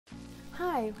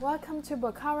Hi, welcome to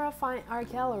BOCCARA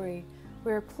Art Gallery.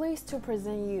 We are pleased to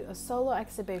present you a solo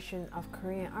exhibition of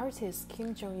Korean artist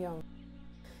Kim Jeong Yeon.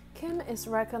 Kim is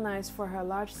recognized for her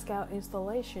large-scale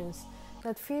installations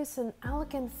that fuse an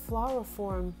elegant floral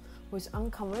form with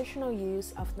unconventional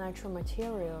use of natural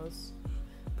materials,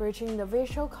 bridging the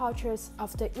visual cultures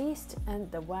of the East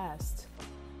and the West.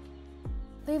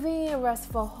 Living in a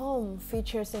Restful Home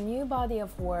features a new body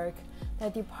of work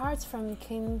that departs from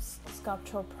Kim's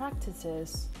sculptural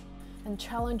practices and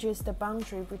challenges the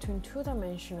boundary between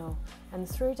two-dimensional and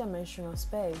three-dimensional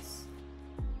space.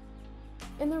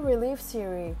 In the relief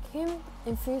series, Kim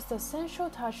infused a sensual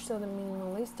touch to the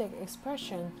minimalistic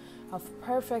expression of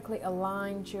perfectly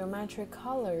aligned geometric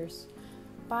colors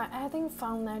by adding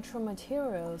found natural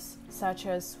materials such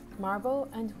as marble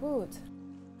and wood.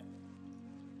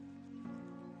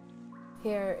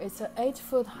 Here is an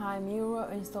 8-foot-high mural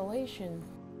installation.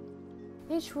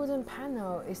 Each wooden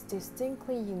panel is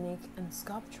distinctly unique and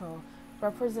sculptural,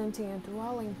 representing a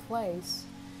dwelling place,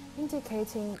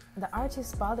 indicating the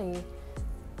artist's body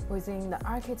within the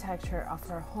architecture of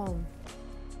her home.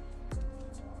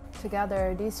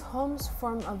 Together, these homes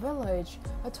form a village,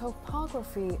 a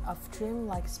topography of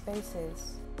dreamlike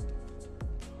spaces.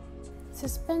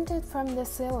 Suspended from the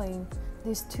ceiling,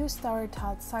 this two-story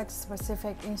tall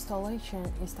site-specific installation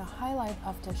is the highlight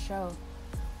of the show,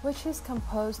 which is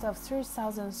composed of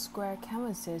 3,000 square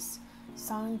canvases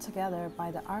sewn together by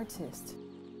the artist.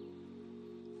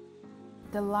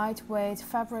 The lightweight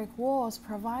fabric walls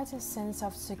provide a sense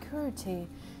of security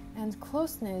and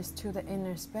closeness to the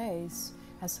inner space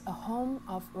as a home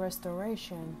of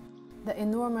restoration. The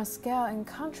enormous scale in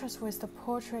contrast with the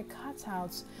portrait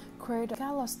cutouts create a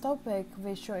kaleidoscopic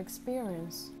visual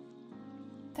experience.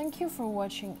 Thank you for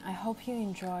watching. I hope you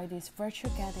enjoy this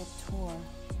virtual guided tour.